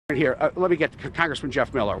Here, let me get Congressman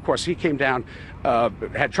Jeff Miller. Of course, he came down,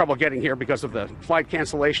 had trouble getting here because of the flight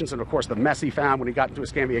cancellations and, of course, the mess he found when he got into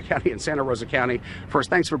Escambia County and Santa Rosa County. First,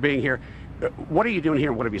 thanks for being here. What are you doing here,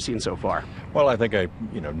 and what have you seen so far? Well, I think I,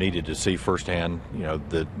 needed to see firsthand,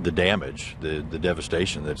 the damage, the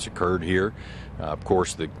devastation that's occurred here. Of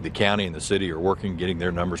course, the county and the city are working, getting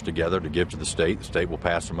their numbers together to give to the state. The state will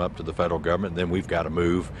pass them up to the federal government, and then we've got to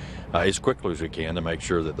move as quickly as we can to make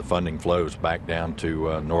sure that the funding flows back down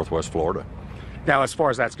to Northwest Florida. Now, as far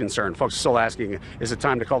as that's concerned, folks are still asking, is it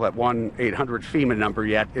time to call that 1-800 FEMA number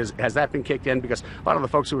yet? Has that been kicked in? Because a lot of the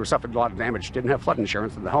folks who have suffered a lot of damage didn't have flood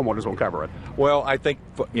insurance, and the homeowners won't cover it. Well, I think,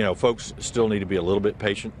 folks still need to be a little bit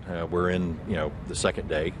patient. We're in, the second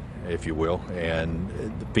day, if you will, and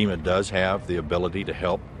FEMA does have the ability to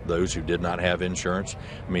help those who did not have insurance.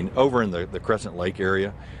 I mean, over in the Crescent Lake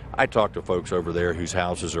area, I talked to folks over there whose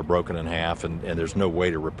houses are broken in half and there's no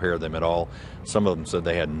way to repair them at all. Some of them said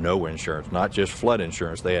they had no insurance, not just flood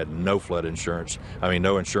insurance, they had no flood insurance.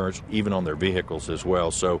 No insurance even on their vehicles as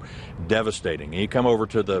well. So devastating. And you come over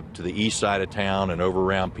to the east side of town and over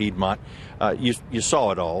around Piedmont, you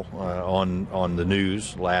saw it all on the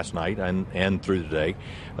news last night and through the day.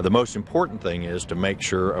 The most important thing is to make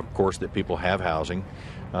sure, of course, that people have housing.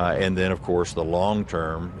 And then, of course, the long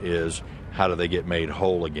term is how do they get made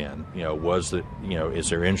whole again? Is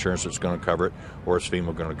there insurance that's going to cover it, or is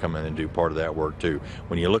FEMA going to come in and do part of that work too?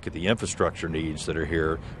 When you look at the infrastructure needs that are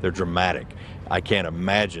here, they're dramatic. I can't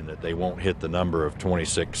imagine that they won't hit the number of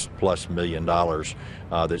 $26+ million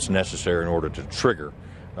that's necessary in order to trigger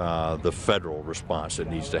the federal response that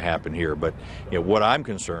needs to happen here. But what I'm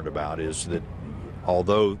concerned about is that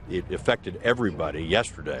although it affected everybody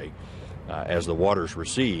yesterday, as the waters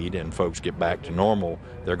recede and folks get back to normal,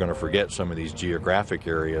 they're going to forget some of these geographic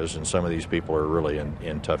areas, and some of these people are really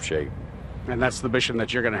in tough shape. And that's the mission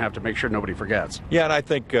that you're going to have to make sure nobody forgets. Yeah, and I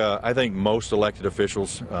think most elected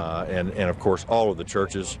officials and of course all of the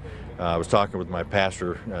churches. I was talking with my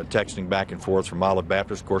pastor, texting back and forth from Olive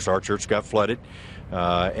Baptist. Of course, our church got flooded,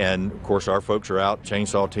 and of course our folks are out.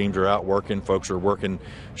 Chainsaw teams are out working. Folks are working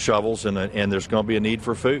shovels, and there's going to be a need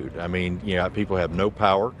for food. People have no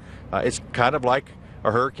power. It's kind of like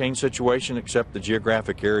a hurricane situation, except the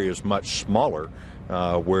geographic area is much smaller,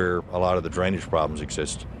 where a lot of the drainage problems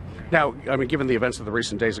exist. Now, given the events of the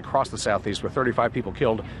recent days across the Southeast, with 35 people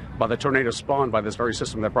killed by the tornado spawned by this very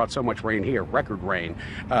system that brought so much rain here, record rain,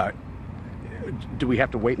 do we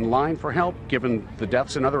have to wait in line for help, given the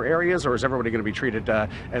deaths in other areas, or is everybody going to be treated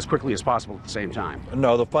as quickly as possible at the same time?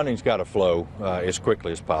 No, the funding's got to flow as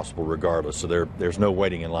quickly as possible regardless. So there's no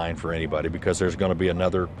waiting in line for anybody, because there's going to be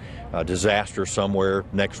another disaster somewhere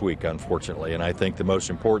next week, unfortunately. And I think the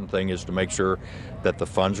most important thing is to make sure that the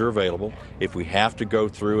funds are available. If we have to go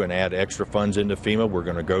through and add extra funds into FEMA, we're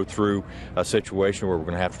going to go through a situation where we're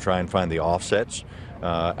going to have to try and find the offsets.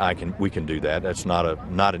 We can do that. That's not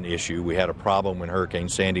an issue. We had a problem when Hurricane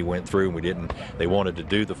Sandy went through, and they wanted to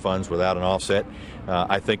do the funds without an offset.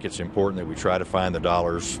 I think it's important that we try to find the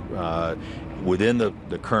dollars within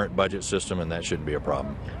the current budget system, and that shouldn't be a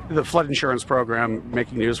problem. The flood insurance program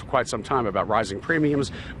making news for quite some time about rising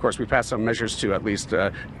premiums. Of course, we passed some measures to at least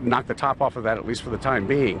knock the top off of that, at least for the time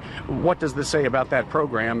being. What does this say about that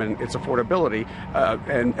program and its affordability,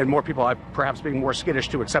 and more people perhaps being more skittish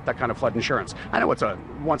to accept that kind of flood insurance? I know it's a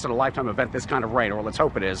once-in-a-lifetime event, this kind of rain, or let's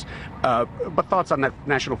hope it is, but thoughts on that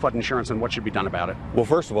national flood insurance and what should be done about it? Well,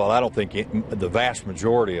 first of all, I don't think the vast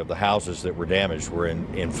majority of the houses that were damaged were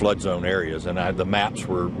in flood zone areas, and the maps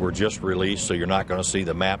were just released, so you're not going to see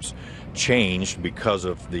the maps changed because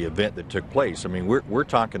of the event that took place. We're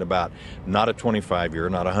talking about not a 25-year,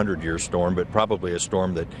 not a 100-year storm, but probably a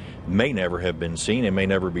storm that may never have been seen and may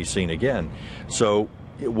never be seen again. So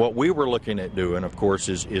what we were looking at doing, of course,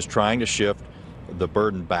 is trying to shift the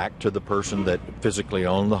burden back to the person that physically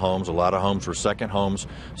owned the homes. A lot of homes were second homes,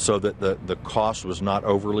 so that the cost was not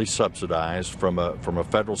overly subsidized from a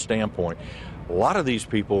federal standpoint. A lot of these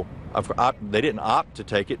people, they didn't opt to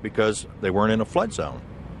take it because they weren't in a flood zone.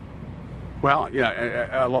 Well,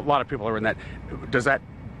 yeah, a lot of people are in that. Does that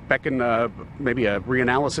beckon maybe a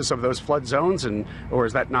reanalysis of those flood zones, or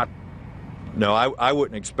is that not? No, I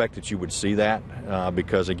wouldn't expect that you would see that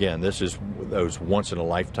because, again, this is those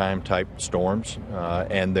once-in-a-lifetime type storms,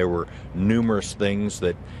 and there were numerous things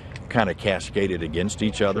that kind of cascaded against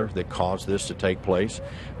each other that caused this to take place.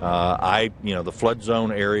 The flood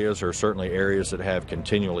zone areas are certainly areas that have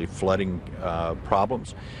continually flooding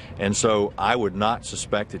problems, and so I would not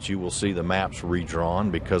suspect that you will see the maps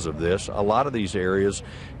redrawn because of this. A lot of these areas,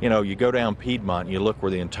 you go down Piedmont and you look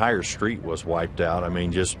where the entire street was wiped out.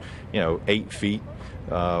 8 feet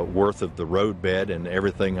worth of the road bed and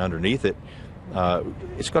everything underneath it.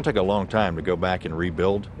 It's going to take a long time to go back and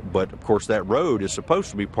rebuild, but of course that road is supposed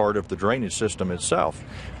to be part of the drainage system itself.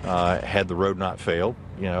 Had the road not failed,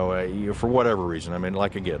 for whatever reason, I mean,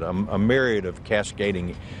 like again, a myriad of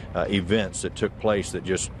cascading events that took place that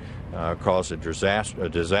just caused a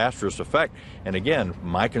disastrous effect. And again,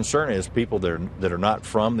 my concern is people that are not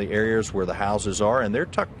from the areas where the houses are, and they're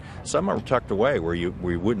tucked. Some are tucked away where you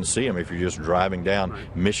wouldn't see them if you're just driving down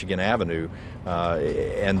Michigan Avenue.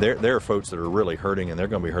 And there are folks that are really hurting, and they're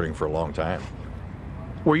going to be hurting for a long time.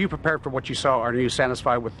 Were you prepared for what you saw? Are you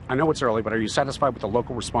satisfied with, I know it's early, but are you satisfied with the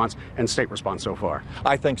local response and state response so far?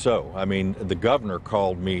 I think so. I mean, the governor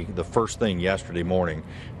called me the first thing yesterday morning.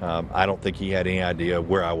 I don't think he had any idea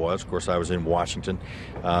where I was. Of course, I was in Washington.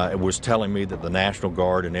 It was telling me that the National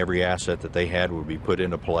Guard and every asset that they had would be put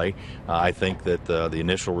into play. I think that the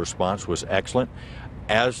initial response was excellent.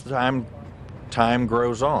 As time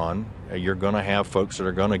grows on, you're going to have folks that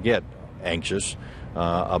are going to get anxious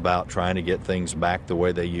about trying to get things back the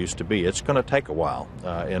way they used to be. It's going to take a while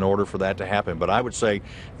in order for that to happen. But I would say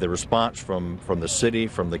the response from the city,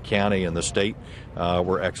 from the county, and the state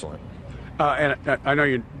were excellent. And I know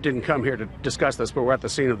you didn't come here to discuss this, but we're at the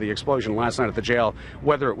scene of the explosion last night at the jail,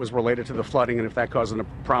 whether it was related to the flooding and if that caused a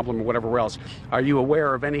problem or whatever else. Are you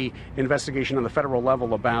aware of any investigation on the federal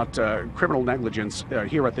level about criminal negligence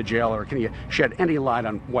here at the jail, or can you shed any light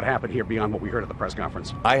on what happened here beyond what we heard at the press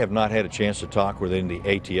conference? I have not had a chance to talk with any of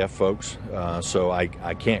the ATF folks, so I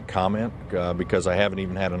can't comment because I haven't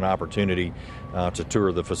even had an opportunity to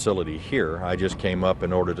tour the facility here. I just came up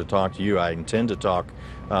in order to talk to you. I intend to talk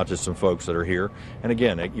to some folks that are here. And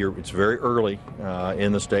again, it's very early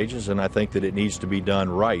in the stages, and I think that it needs to be done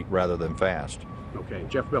right rather than fast. Okay.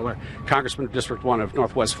 Jeff Miller, Congressman District 1 of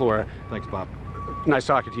Northwest Florida. Thanks, Bob. Nice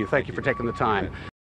talking to you. Thank you for taking the time.